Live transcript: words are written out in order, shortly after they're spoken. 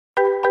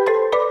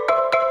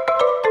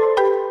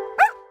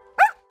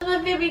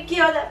baby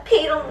girl that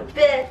peed on the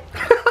bed.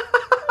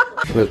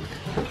 Look,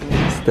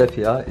 Steph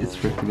here is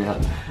freaking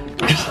out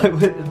because I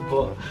went and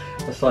bought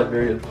a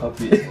Siberian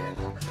puppy.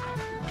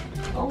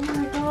 Oh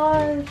my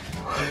god.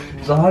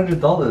 It's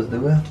 $100. They're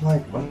worth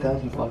like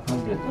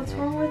 1,500. What's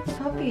wrong with the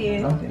puppy?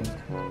 Nothing.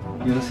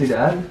 You want to see the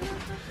ad?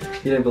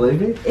 You don't believe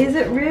me? Is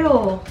it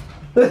real?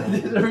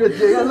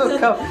 Yeah, look,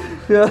 come.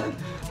 Yeah,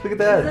 look at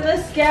that. Is it a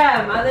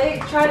scam? Are they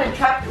trying to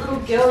trap little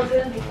girls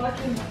in to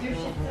fucking do shit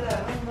to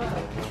them? I don't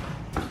know.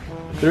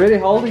 They're really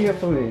holding it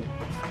for me.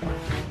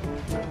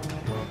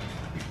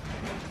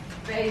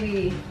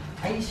 Baby,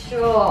 are you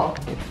sure?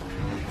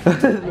 Are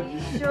you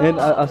sure? And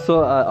I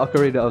saw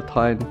Ocarina of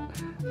Time.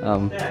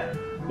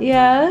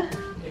 Yeah?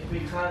 If we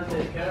can't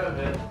take care of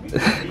it, we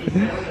can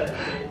resell that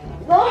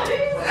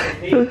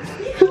shit.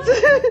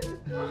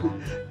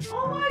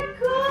 Oh my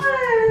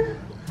god!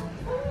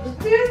 Let's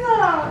do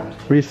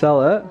that! Resell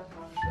it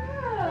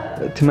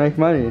Yeah. to make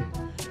money.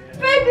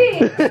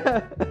 Baby!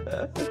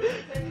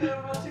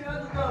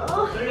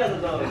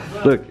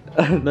 Look,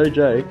 no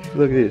joke.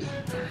 Look at this.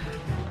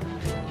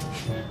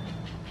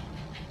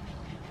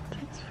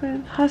 Thanks,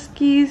 friend.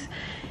 Huskies.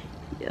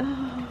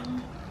 Oh.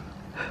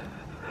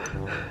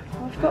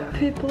 I've got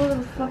people on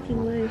the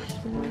fucking leash.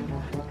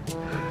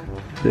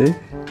 See?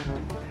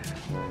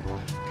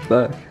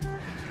 Look.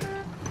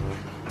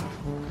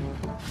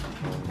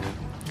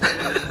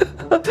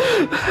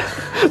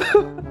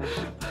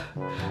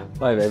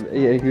 Why, babe? Are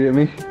you angry at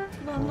me?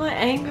 No, I'm not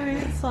angry.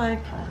 It's like.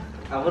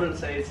 I wouldn't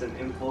say it's an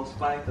impulse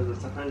buy because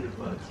it's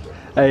 $100.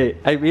 Hey,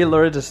 me and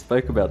Laura just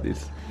spoke about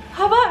this.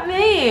 How about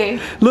me?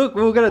 Look,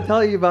 we were gonna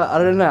tell you, but I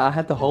don't know. I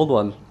had to hold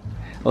one.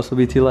 Also,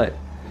 be too late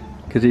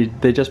because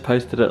they just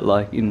posted it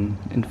like in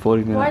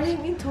 40 minutes. Why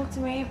didn't you talk to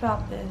me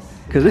about this?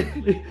 Because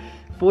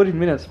 40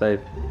 minutes, babe.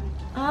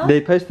 Huh?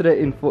 They posted it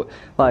in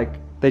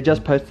they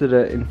just posted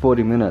it in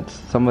 40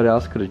 minutes. Somebody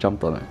else could have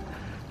jumped on it.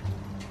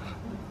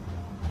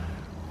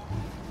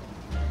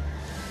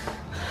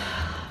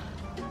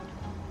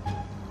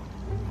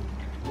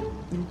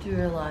 You do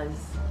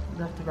realise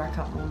you have to rack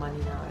up more money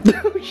now.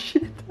 Oh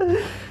shit.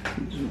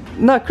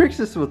 No,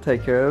 Crixus will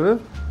take care of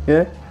it.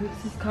 Yeah?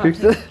 Crixus can't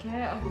take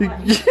care of my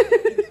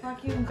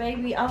fucking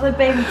baby, other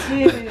baby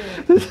too.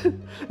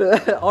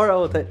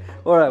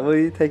 Alright, will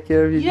you take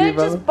care of your You don't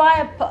brother? just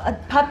buy a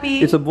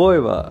puppy. It's a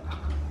boy, but.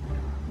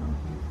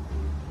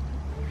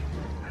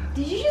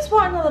 Did you just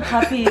buy another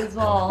puppy as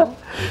well?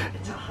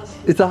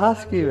 It's a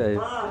husky, babe.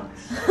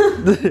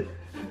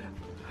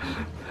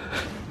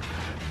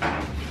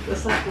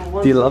 That's like the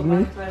one Do you love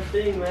me?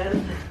 thing,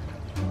 man.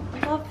 I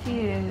love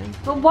you.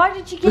 But why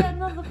did you get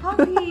another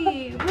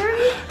puppy?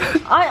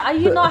 Are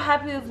you not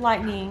happy with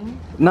Lightning?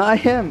 No, I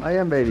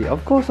am, baby.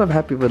 Of course I'm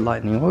happy with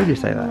Lightning. Why would you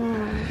say that?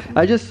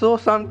 I just saw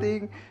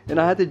something and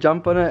I had to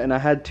jump on it and I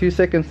had 2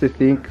 seconds to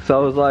think. So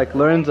I was like,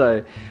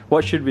 Lorenzo,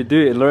 what should we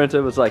do? And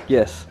Lorenzo was like,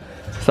 yes.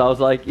 So I was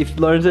like, if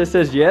Lorenzo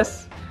says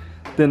yes,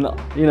 then,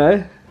 you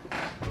know.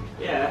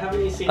 Yeah,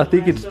 haven't you seen I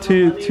think it's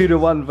 2 to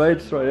 1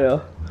 votes right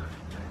now.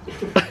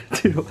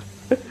 2 to 1.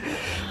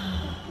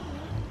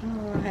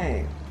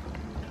 Alright.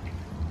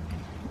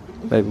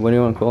 Baby, what do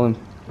you want to call him?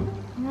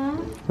 Hmm?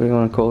 What do you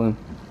want to call him?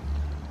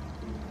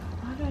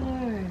 I don't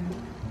know.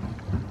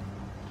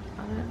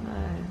 I don't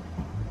know.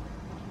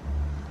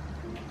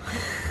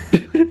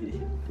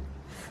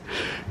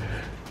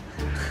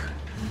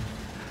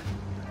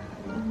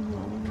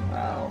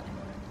 Wow.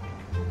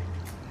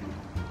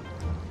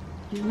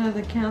 You know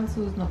the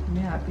council's not gonna be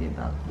happy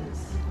about this.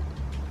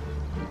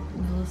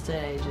 Real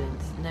estate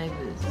agents,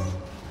 neighbours.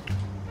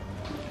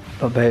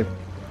 But babe,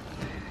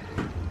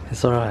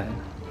 it's alright.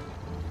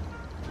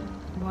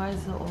 Why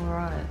is it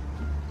alright?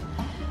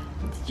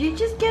 Did you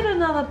just get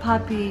another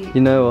puppy?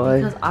 You know why?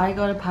 Because I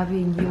got a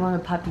puppy and you want a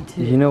puppy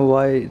too. You know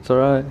why it's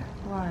alright?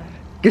 Why?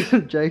 Because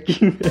I'm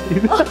joking,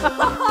 babe.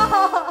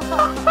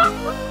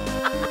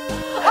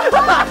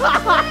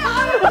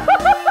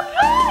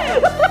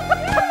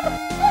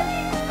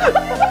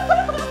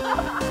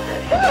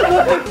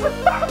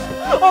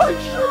 Oh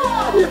shit!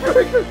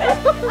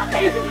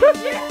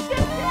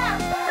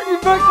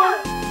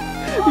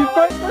 You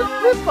broke my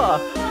slipper!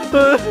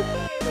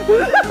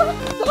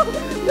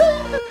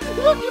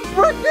 Look, you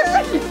broke it!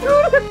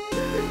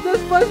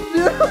 That's my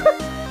slipper!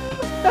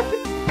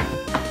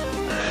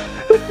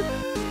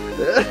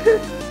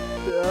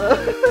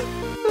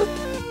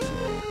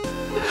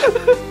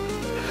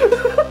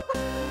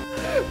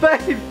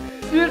 Babe,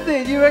 seriously,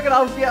 you reckon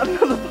I'll get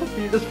another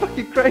puppy? That's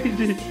fucking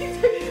crazy.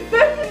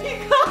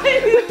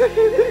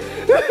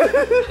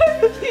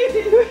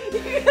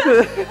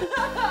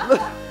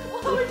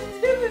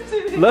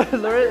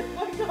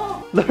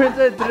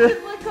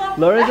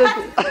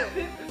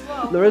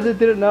 Lorenzo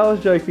didn't know I was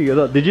joking. I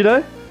thought, did you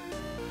know?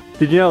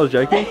 Did you know I was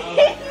joking?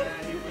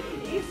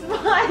 He's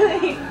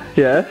smiling.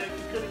 Yeah. You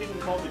could have even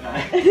called the guy.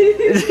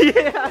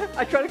 Yeah,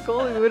 I tried to call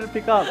him, he wouldn't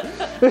pick up.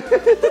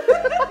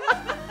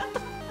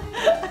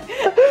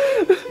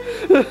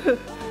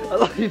 I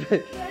love you,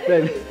 babe.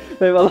 Babe,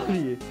 I love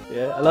you.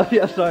 Yeah, I love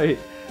you. I'm sorry.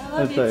 I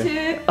love you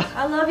too.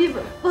 I love you,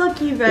 but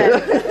fuck you, babe.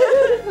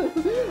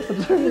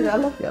 I'm I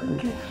love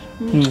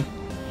you.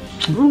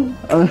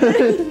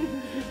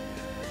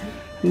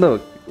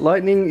 Look,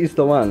 lightning is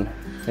the one.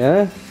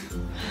 Yeah?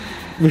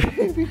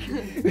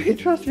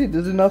 Trust me,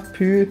 there's enough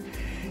poo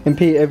and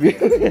pee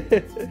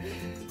everywhere.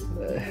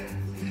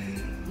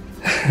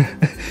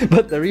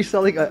 But the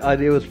reselling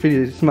idea was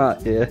pretty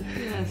smart, yeah?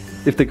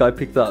 Yes. If the guy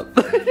picked up.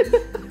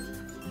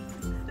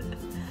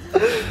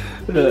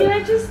 You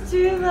don't just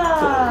do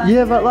that.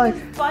 Yeah, You but don't like...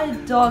 just buy a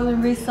dog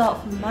and resell it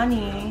for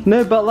money.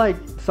 No, but like,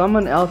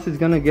 someone else is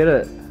gonna get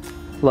it.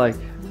 Like...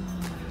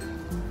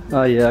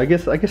 Oh yeah, I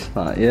guess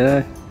not,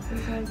 yeah.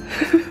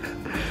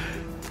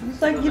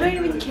 It's like you don't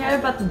even care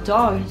about the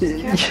dog, you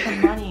just care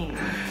about the money.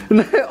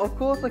 No, of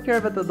course I care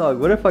about the dog.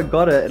 What if I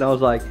got it and I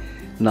was like,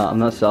 nah, I'm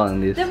not selling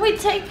this. Then we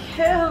take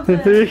care of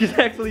it.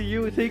 Exactly,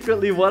 you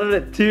secretly wanted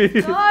it too. No,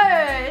 it's like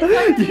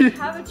I didn't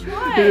have a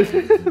choice.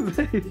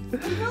 Babe.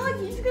 It's not like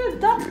you're just gonna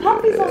dump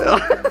puppies on me.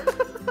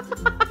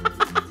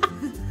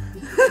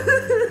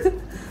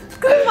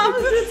 Because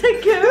mama's gonna take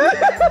care of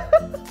it.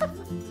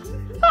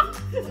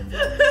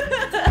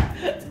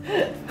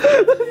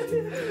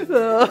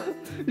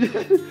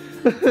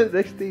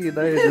 Next thing you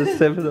know, there's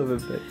 7 of them,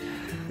 babe.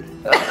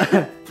 I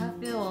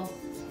feel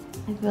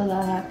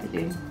that happy,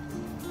 dude.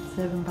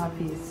 7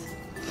 puppies.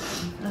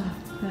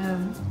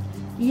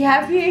 You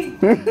happy?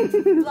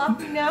 You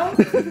laughing now?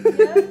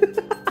 Yeah? You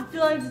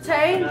feel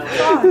entertained?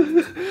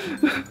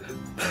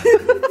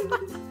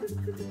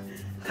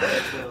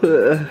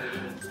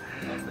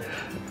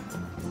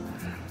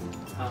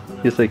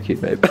 You're so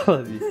cute, babe. I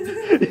love you.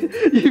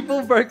 You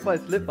full broke my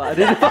slipper. I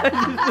didn't find it.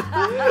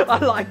 I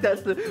like that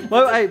slipper.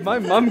 My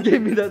mum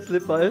gave me that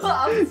slipper.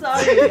 I'm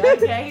sorry,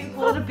 okay? He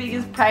pulled the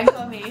biggest prank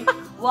on me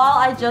while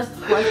I just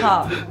woke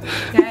up.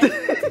 Okay?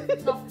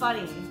 It's not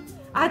funny.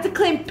 I had to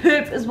clean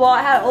poop as well.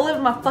 I had it all over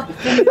my fucking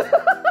fingers.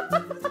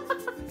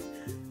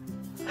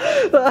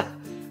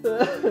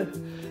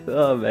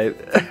 Oh, babe.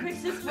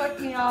 Chris just woke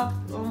me up.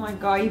 Oh my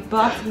god, you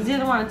bastard. He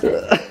didn't want to.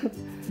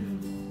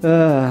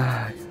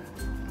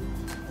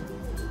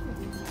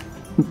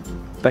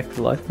 Back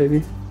to life,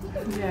 baby.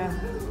 Yeah,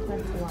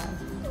 that's why.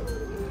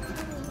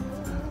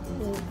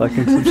 Like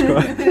and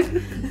subscribe.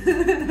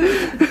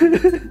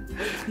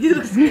 You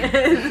look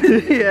scared.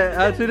 Yeah,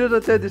 as soon as I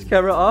turn this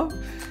camera off,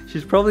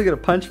 she's probably gonna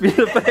punch me in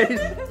the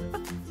face.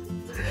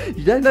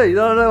 You don't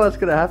know what's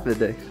gonna happen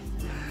next.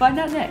 Find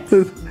out next.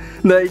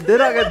 No,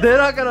 they're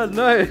not gonna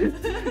know.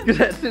 Because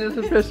as soon as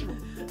I press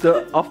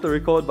off the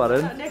record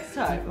button. Next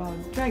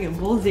time, Dragon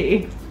Ball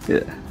Z.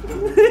 Yeah.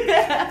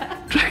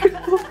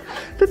 Dragon Ball.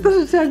 That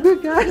doesn't sound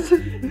good, guys.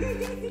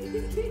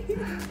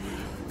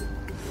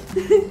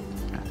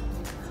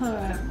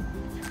 Alright.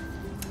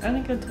 I'm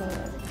gonna go to the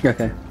toilet.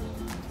 Okay.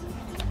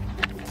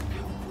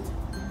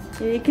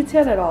 Yeah, you can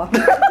turn it off.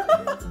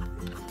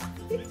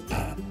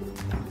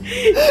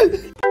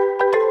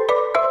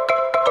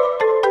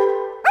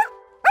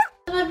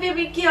 My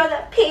baby girl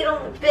that peed on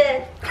the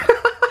bed.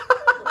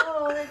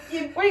 Oh,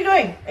 what are you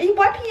doing? Are you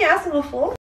wiping your ass on the floor?